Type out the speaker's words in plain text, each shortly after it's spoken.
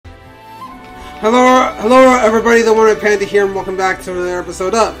Hello everybody, the One Panda here, and welcome back to another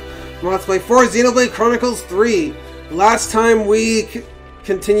episode of Let's Play 4 Xenoblade Chronicles 3. Last time we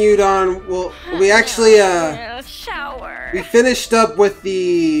continued on, well, we actually, we finished up with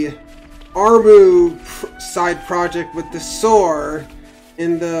the Armu side project with the Soar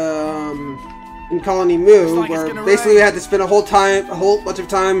in the, in Colony Mu, where basically we had to spend a whole bunch of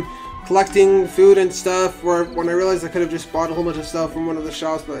time collecting food and stuff, when I realized I could have just bought a whole bunch of stuff from one of the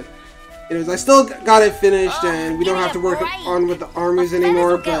shops, but anyways, I still got it finished, and we don't have to work on with the Armus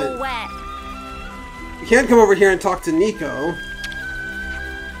anymore, but we can't come over here and talk to Nico.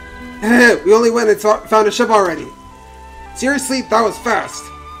 We only went and found a ship already. Seriously, that was fast.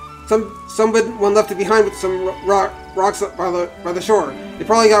 Someone left it behind with some rocks up by the shore. They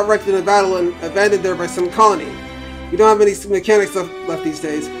probably got wrecked in a battle and abandoned there by some colony. We don't have many mechanics left these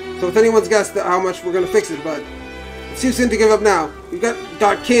days, so if anyone's guessed how much we're gonna fix it, but it's too soon to give up now. We've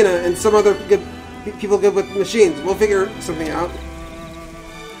got Kana and some other good people good with machines. We'll figure something out.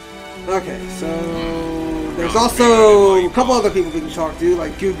 Okay, so there's also a couple other people we can talk to,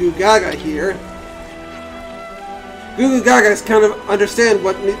 like Goo Goo Gaga here. Goo Goo Gaga kind of understand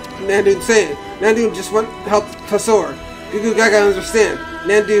what Nandune's saying. Nandune just want to help Tasor. Goo Goo Gaga understand.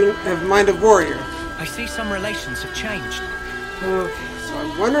 Nandune have mind of warrior. I see some relations have changed. Okay, so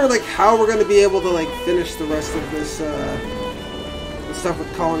I wonder like how we're gonna be able to like finish the rest of this the stuff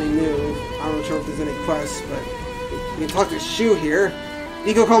with Colony Mu. I'm not sure if there's any quests, but we can talk to Shu here.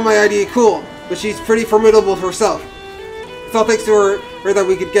 Nico called my idea cool, but she's pretty formidable herself. It's all thanks to her that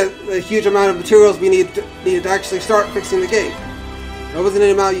we could get a huge amount of materials we needed to actually start fixing the gate. That wasn't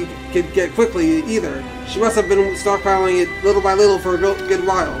an amount you could get quickly either. She must have been stockpiling it little by little for a good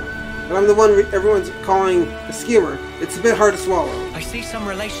while. But I'm the one everyone's calling a schemer. It's a bit hard to swallow. I see some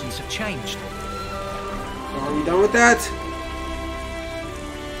relations have changed. Are we done with that?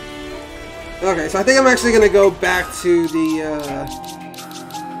 Okay, so I think I'm actually going to go back to the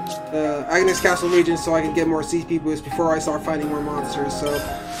Agnes Castle region so I can get more CP boosts before I start fighting more monsters. So,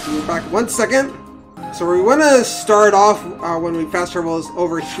 we're back 1 second. So we want to start off when we fast travel is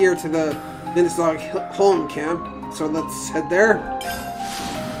over here to the Vindsdog home camp. So let's head there.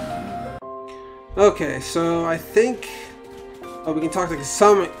 Okay, so I think we can talk to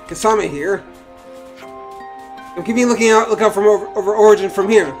Kasame here. I'm keeping look out from over Origin from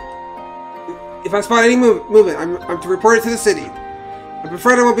here. If I spot any movement, I'm to report it to the city. I'm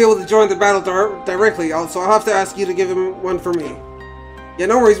afraid I won't be able to join the battle directly, so I'll have to ask you to give him one for me. Yeah,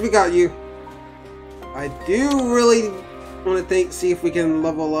 no worries, we got you. I do really want to see if we can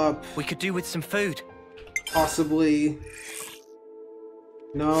level up. We could do with some food. Possibly.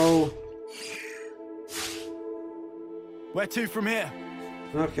 No. Where to from here?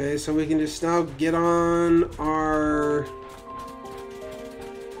 Okay, so we can just now get on our...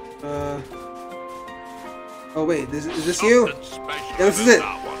 Oh wait, is this you? Yeah, this is it.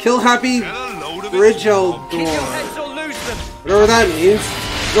 Kill Happy Bridgeldor. Whatever that means.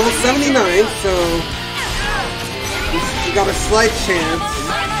 Level 79, so you got a slight chance.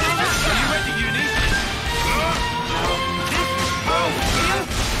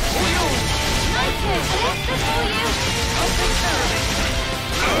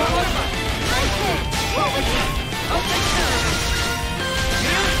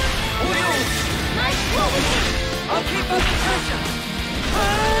 I'll keep up the pressure.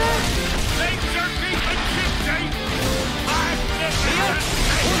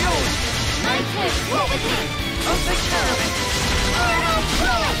 I'll take care of it.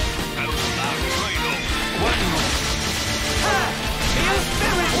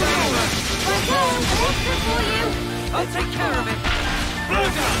 I'll take care of it.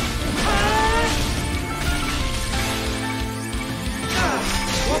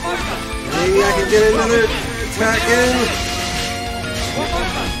 Maybe I can get another attack in.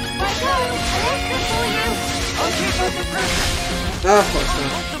 Of course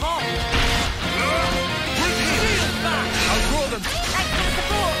not.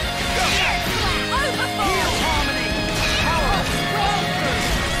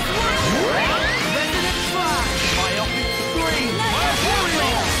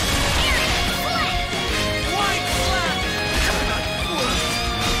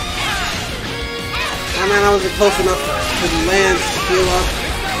 Oh man, I wasn't close enough to the lands to heal up.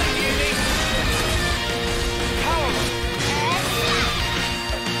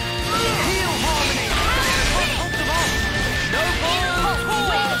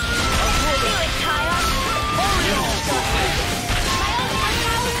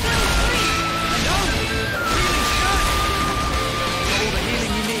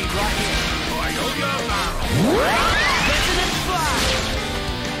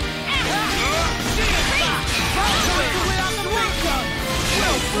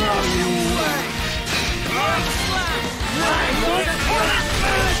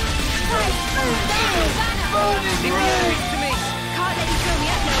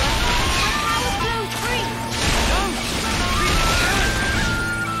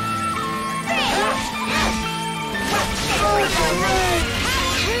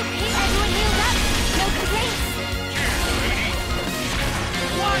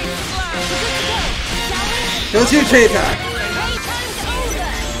 Kills you, chain attack.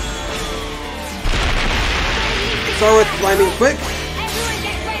 Start with blinding quick. Everyone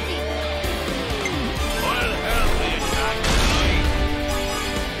get ready.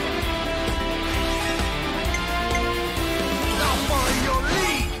 I'll follow your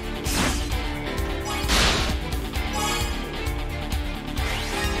lead.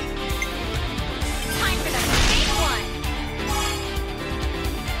 Time for the big one.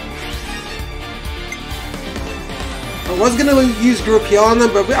 I was gonna use group heal on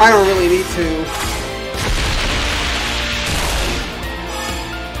them, but I don't really need to.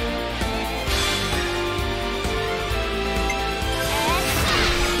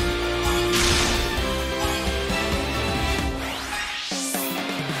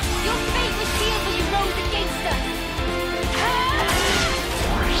 Your fate was sealed when you rose against us.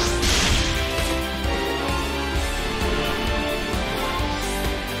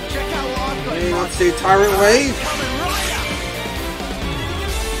 Check out what I've got. Okay, let's do Tyrant Wave. Coming right up.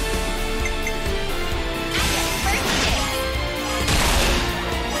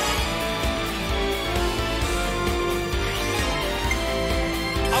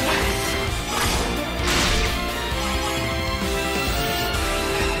 I'm with you.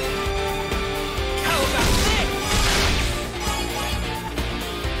 How about this?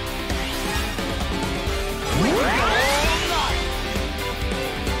 We can go all night.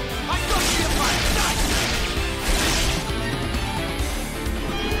 I got you in my sights.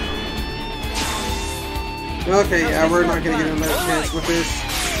 Okay, yeah, we're not gonna get another chance with this.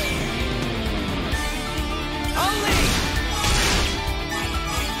 I'll lead.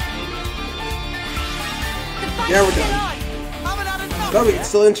 The fight's Yeah, we're still done. on. Haven't had enough But we can yet.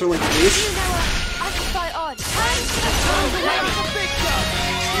 still interlink You these. know what? I can fight on. Time for the cold That's away. a big gun.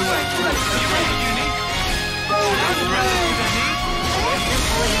 You ain't ready. You ready, you need? I'm ready. You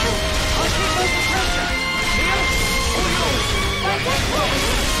need? I'll keep under pressure. Here? All yours.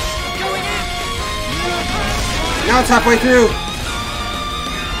 Going in. Now it's halfway through.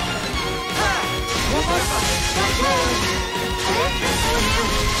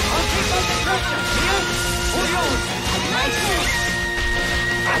 I'll keep under pressure. Here? All yours.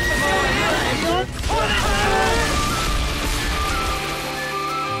 That's the more here.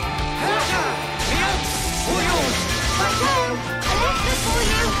 Here? All yours.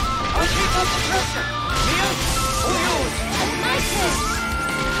 I'll keep under pressure. Here? All yours.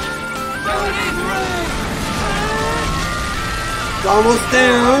 Going in, Ray. It's almost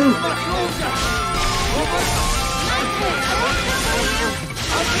down. Much closer. Almost.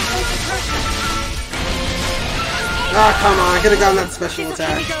 I'll keep under pressure. Ah, come on, I could have gotten that special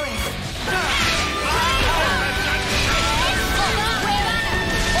attack.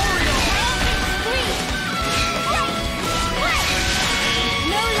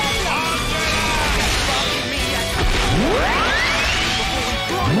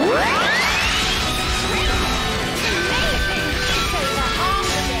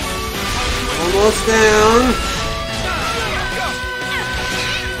 Almost down.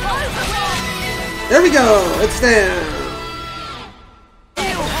 There we go. It's down.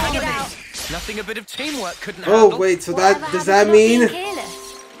 Nothing a bit of teamwork couldn't Oh handle. wait, so that does that mean?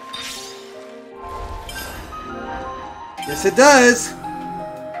 Yes, it does.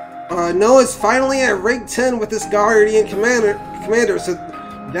 Noah's finally at rank 10 with this Guardian Commander, so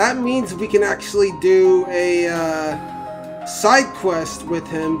that means we can actually do a side quest with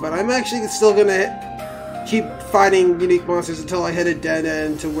him. But I'm actually still gonna keep fighting unique monsters until I hit a dead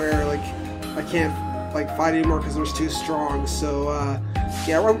end to where like I can't like fight anymore because they're too strong. So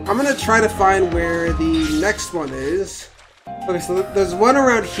yeah, I'm gonna try to find where the next one is. Okay, so there's one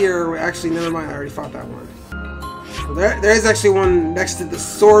around here. Actually, never mind. I already fought that one. Well, there is actually one next to the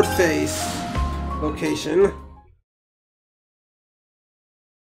sword face location.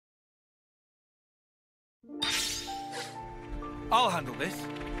 I'll handle this.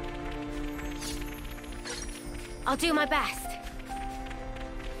 I'll do my best.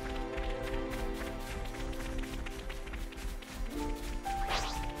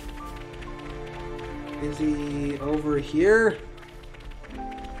 Is he over here?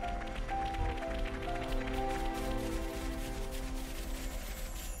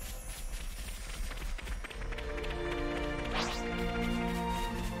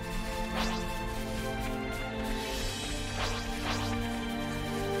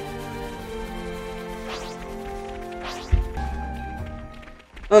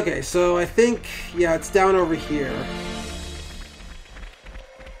 Okay, so I think, yeah, it's down over here.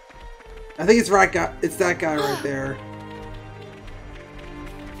 I think it's right guy. It's that guy right there.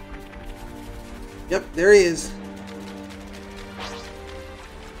 Yep, there he is.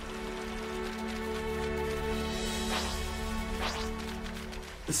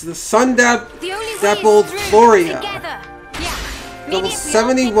 This is the Sun Dappled The only way is through, Floria. together. Yeah. Level Maybe if we all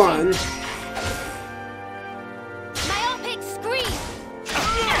 71. pitch in. Myopic scream.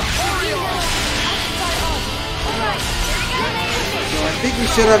 So I think we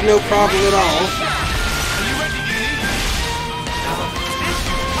should have no problem at all.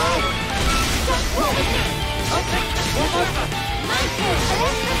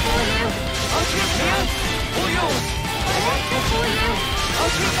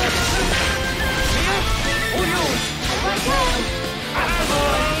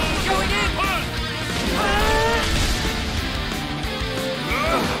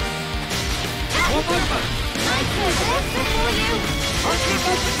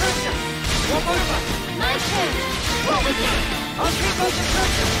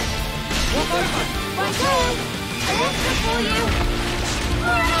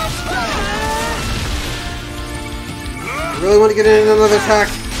 I really want to get in another attack.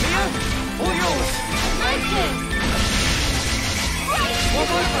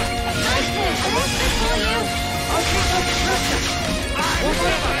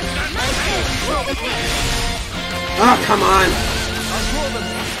 Oh, come on.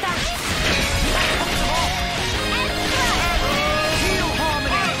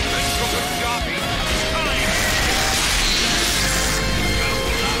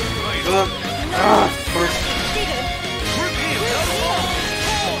 First.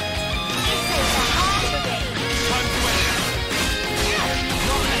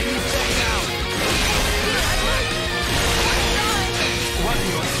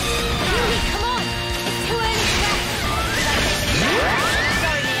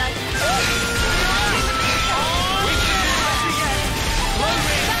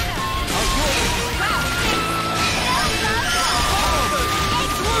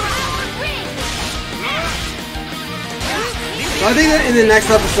 So I think that in the next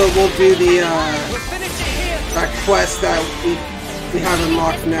episode we'll do the that quest that we have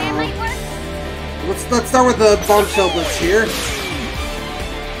unlocked now. Let's start with the bombshell blitz here.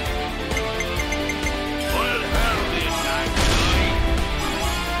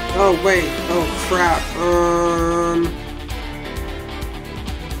 Oh wait, oh crap.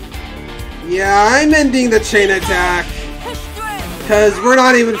 Yeah, I'm ending the chain attack because we're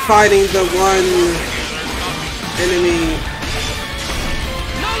not even fighting the one enemy.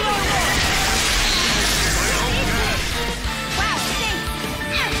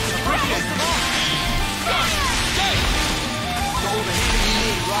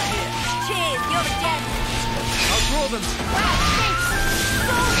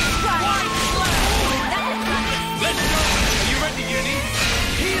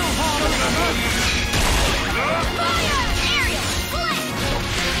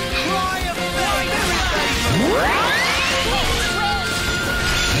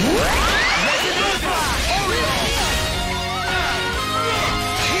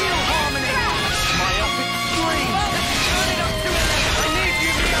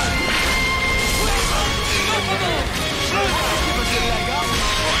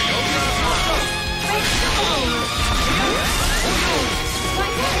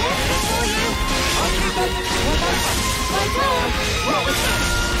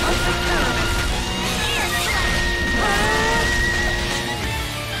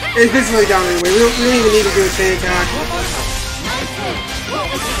 It's basically down anyway. We don't even need to do a chain attack.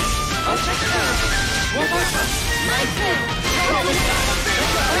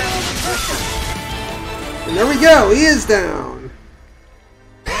 And there we go. He is down.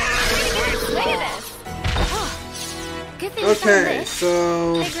 Okay,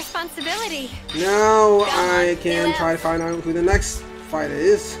 so big responsibility. now I can try to find out who the next fight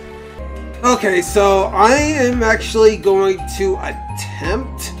is. Okay, so I am actually going to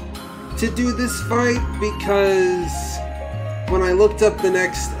attempt to do this fight because when I looked up, the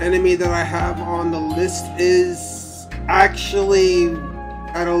next enemy that I have on the list is actually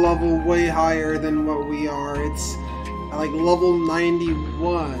at a level way higher than what we are. It's like level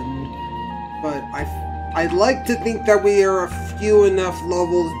 91, but I'd like to think that we are a few enough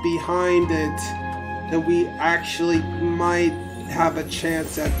levels behind it that we actually might have a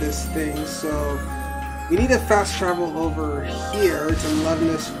chance at this thing. So we need to fast travel over here to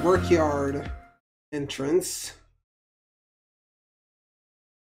Levinus Workyard entrance.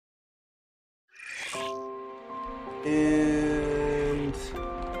 And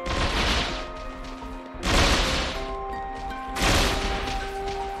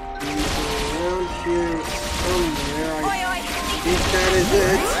around here somewhere, I think that is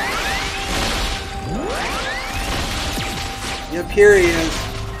it. Yep, here he is.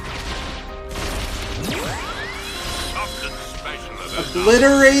 Substance specialist.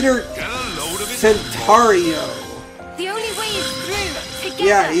 Obliterator Centario. The only way is through. Together.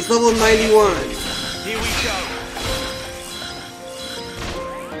 Yeah, he's level 91. Here we go.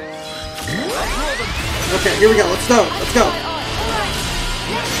 Okay, here we go. Let's go. Let's go. Are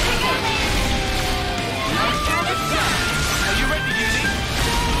you ready, Uni?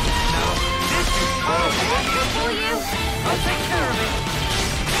 Now, this is I'll take care of it.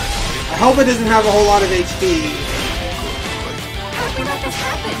 I hope it doesn't have a whole lot of HP. How did we let this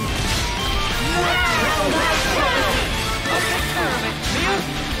happen? I'll take care of it. Mia,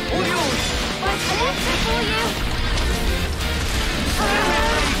 all yours. What's the answer for you?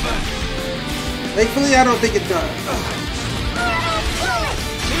 Thankfully, I don't think it does.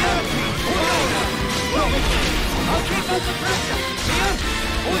 Mia, all yours. I'll keep under pressure. Mia,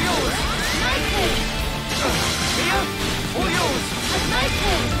 all yours. Mia, all yours.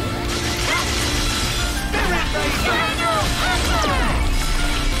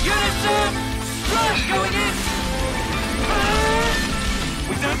 Unison! Strike going in!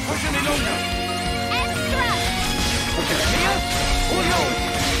 We don't push any longer! Okay. Mia, all yours!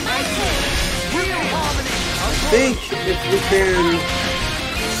 Real harmony! I think if we can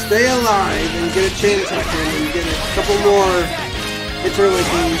stay alive and get a chain attack in and get a couple more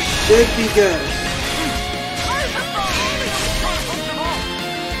interlinking, we should be good.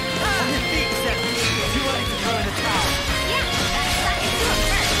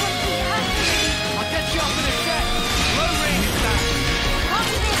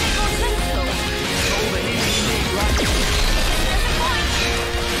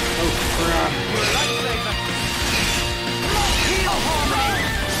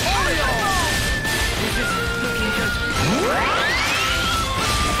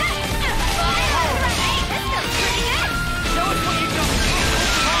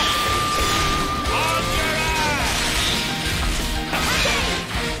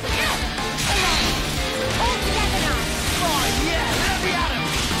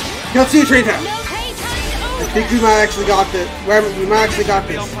 Let's see a train tap. I think we might actually got this. We might actually got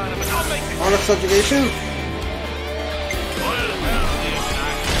this. On of subjugation.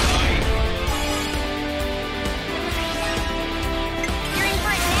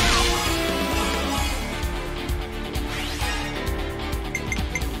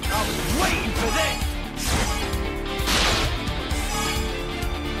 I was waiting for this!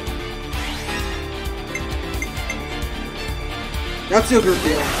 That's your group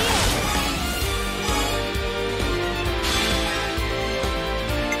deal.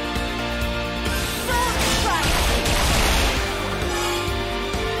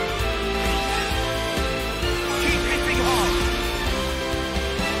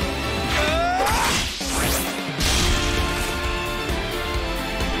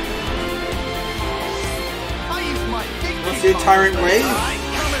 Let's see a Tyrant Wave.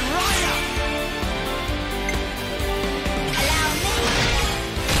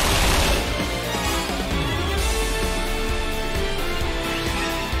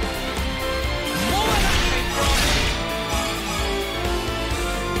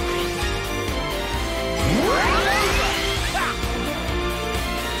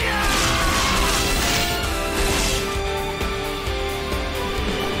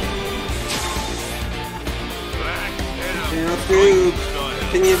 Okay, let's do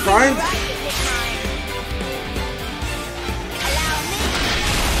Opinion Prime.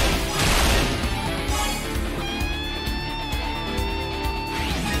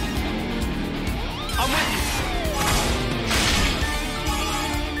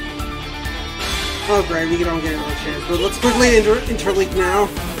 Oh great, we don't get another chance. But let's quickly interleak now.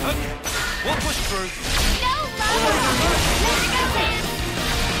 Okay, we'll push through.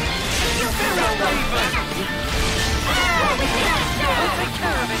 I'll take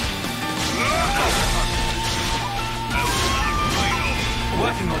care of it.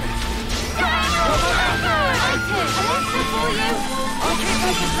 Working on it. I'll keep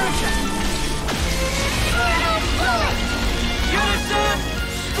under pressure. Unison!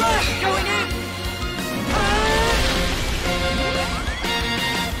 Strike going in!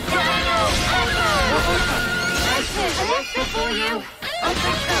 I'll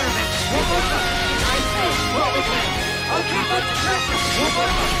take care of it. I'll keep under pressure.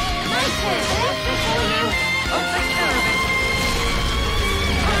 I'll take care of it.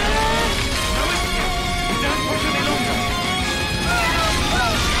 No escape. We don't push any longer.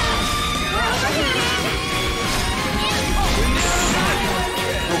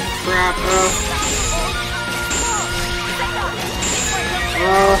 Oh crap,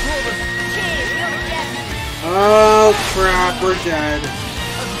 oh crap, we're dead.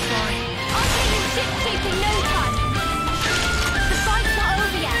 I'll take the ship shape in no time. The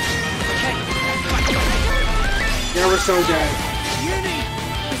Yeah, we're so dead. Uni!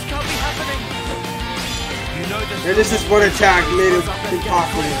 This can't be happening! You know this. And just this one attack made it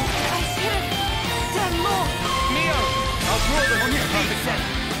impossible. I should have done more. Neo! I'll draw them on your perfect set.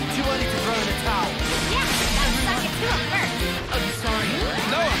 Too early to throw in a towel. Yeah, that stuck it to him first. I'm sorry.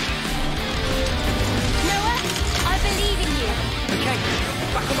 Noah! Noah, I believe in you. Okay,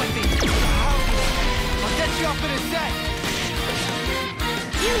 back on my feet. I'll get you up in a sec.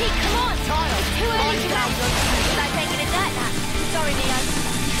 Uni, come on. Tile, It's too early lying to down, rest. don't you? It's like taking a dirt nap. Sorry, Neo.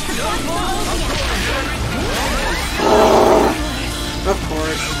 The No fight's more. not over yet. Of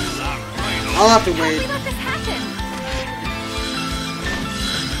course. I'll have to How wait. did we let this happen?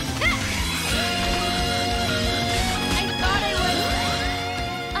 I thought I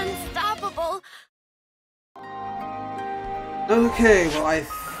was unstoppable. Okay, well I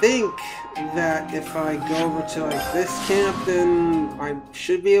think that if I go over to like this camp, then I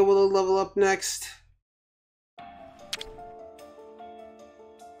should be able to level up next.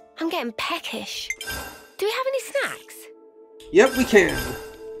 I'm getting peckish. Do we have any snacks? Yep, we can.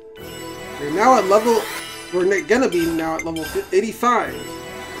 We're now at level... We're gonna be now at level 85.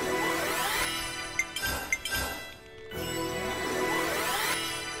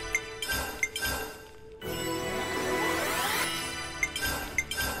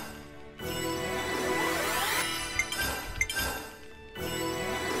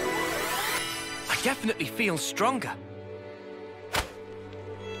 I definitely feel stronger.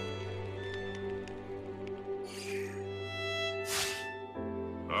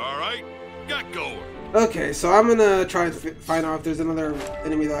 Alright, get going. Okay, so I'm gonna try and find out if there's another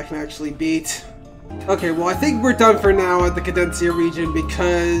enemy that I can actually beat. Okay, well I think we're done for now at the Cadencia region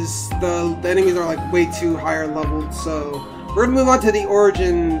because the enemies are like way too higher leveled, so we're gonna move on to the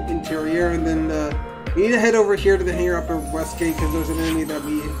Origin interior and then we need to head over here to the hangar upper west gate because there's an enemy that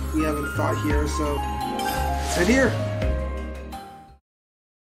we haven't fought here, so let's head here.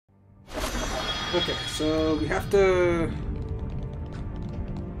 Okay, so we have to...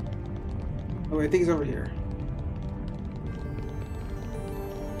 Oh wait, I think it's over here.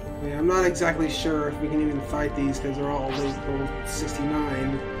 Wait, I'm not exactly sure if we can even fight these because they're all level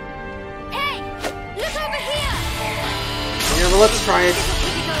 69. Hey! Look over here! Yeah, but let's try it.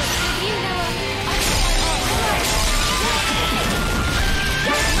 You, Noah.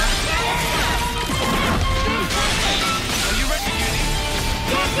 Are you ready,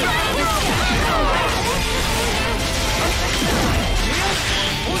 Uni?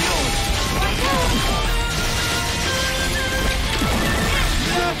 All yours!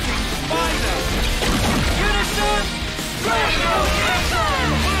 Dirty spider! Unison!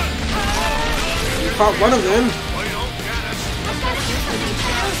 We fought one of them. I don't get it.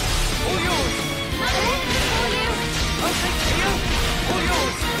 All yours! I'll take Neo! All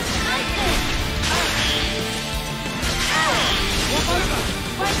yours! Walk over!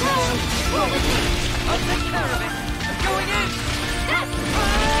 I'll take care of it! I'm going in!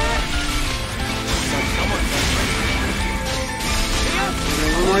 Come on, Neo!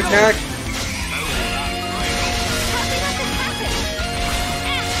 One more attack.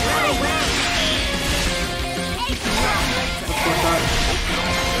 Of course not.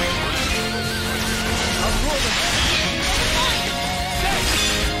 I'll roll them!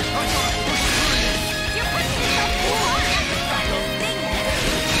 You're pushing yourself too hard.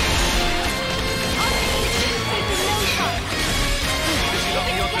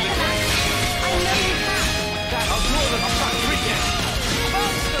 I'll draw them up that cricket!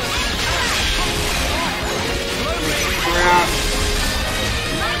 Crap.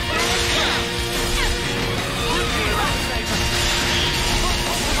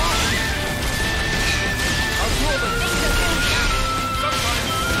 I'll draw them!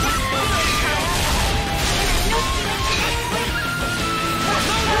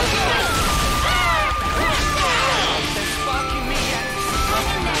 They're sparking me yet!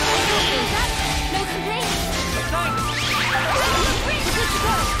 No complaints. Thanks! We're good to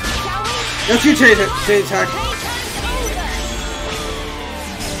go. Shall we? Let's you change it. Change attack.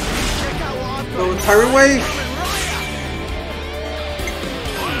 Check out what I've got! Go Tyrant Wave.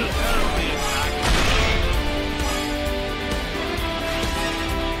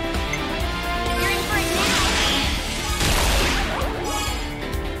 You're in for it now.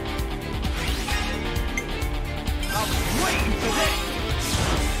 I was waiting for this!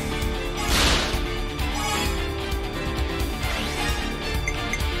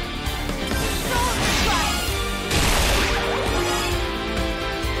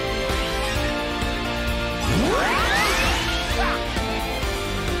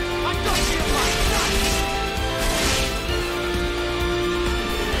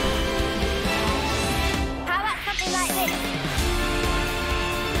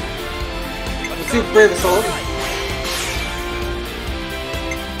 Let's do Brave Assault.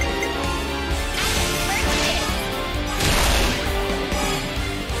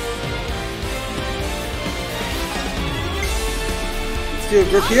 Let's do a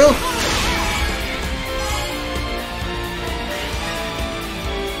Grip Heal.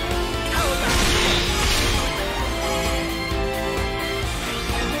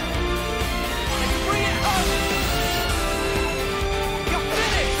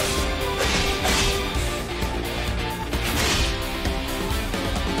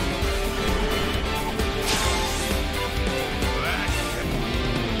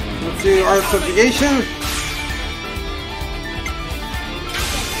 Let's do Art of Subjugation.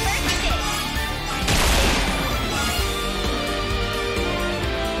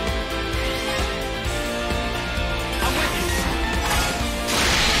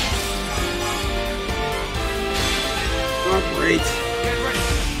 Oh, great.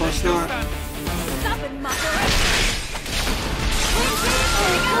 Of course not.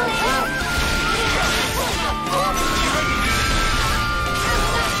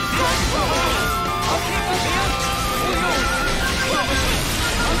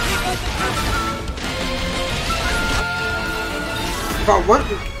 About one,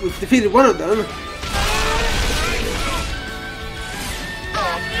 we've defeated one of them.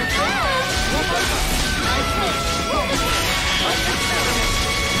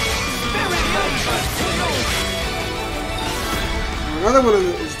 Another one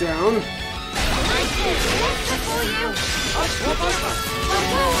is down.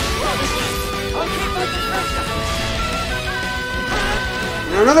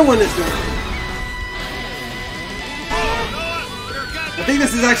 And another one is down. I think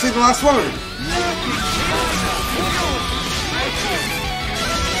this is actually the last one.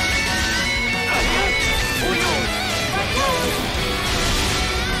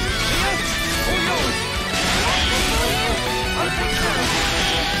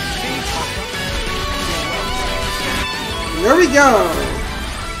 There we go.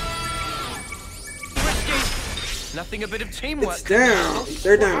 Nothing a bit of teamwork. It's down.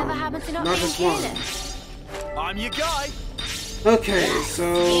 They're down. Whatever happened to not Not being just one. careless? I'm your guy. Okay,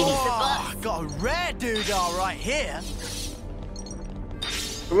 so Oh, got a rare doodah right here.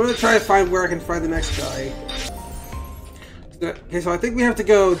 I'm gonna try to find where I can find the next guy. Okay, so I think we have to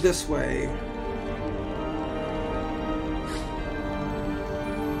go this way.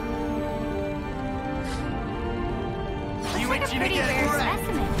 You Like a itching to pretty get rare wrecked?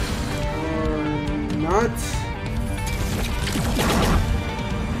 specimen. Or not.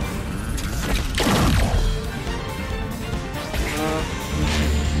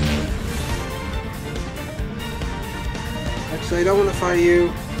 Actually, I don't want to fight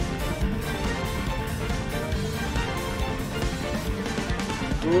you.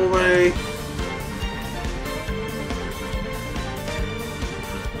 Go away.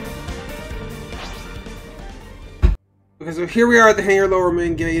 Okay, so here we are at the hangar lower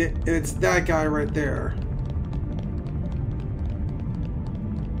main gate, and it's that guy right there.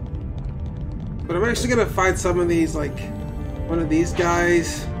 But I'm actually gonna find some of these, like, one of these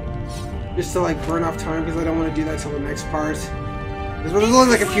guys, just to, like, burn off time, because I don't want to do that till the next part. There's only,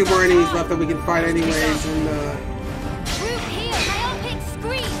 like, a few more enemies left that we can fight anyways, and,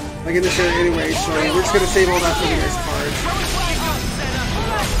 like, in this area anyway, so we're just gonna save all that for the next part.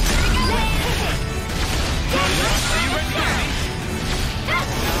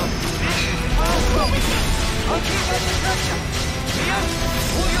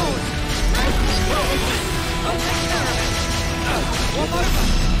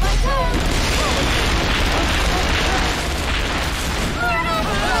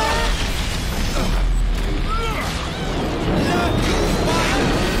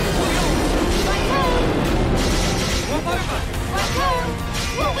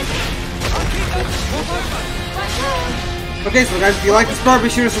 Okay, so guys, if you like this part, be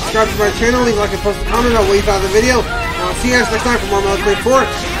sure to subscribe to my channel, leave a like and post a comment on what you thought of the video. And I'll see you guys next time for more Xenoblade 4,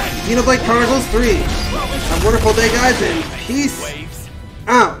 Xenoblade Chronicles 3. Have a wonderful day, guys, and peace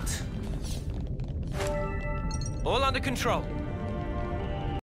out. All under control.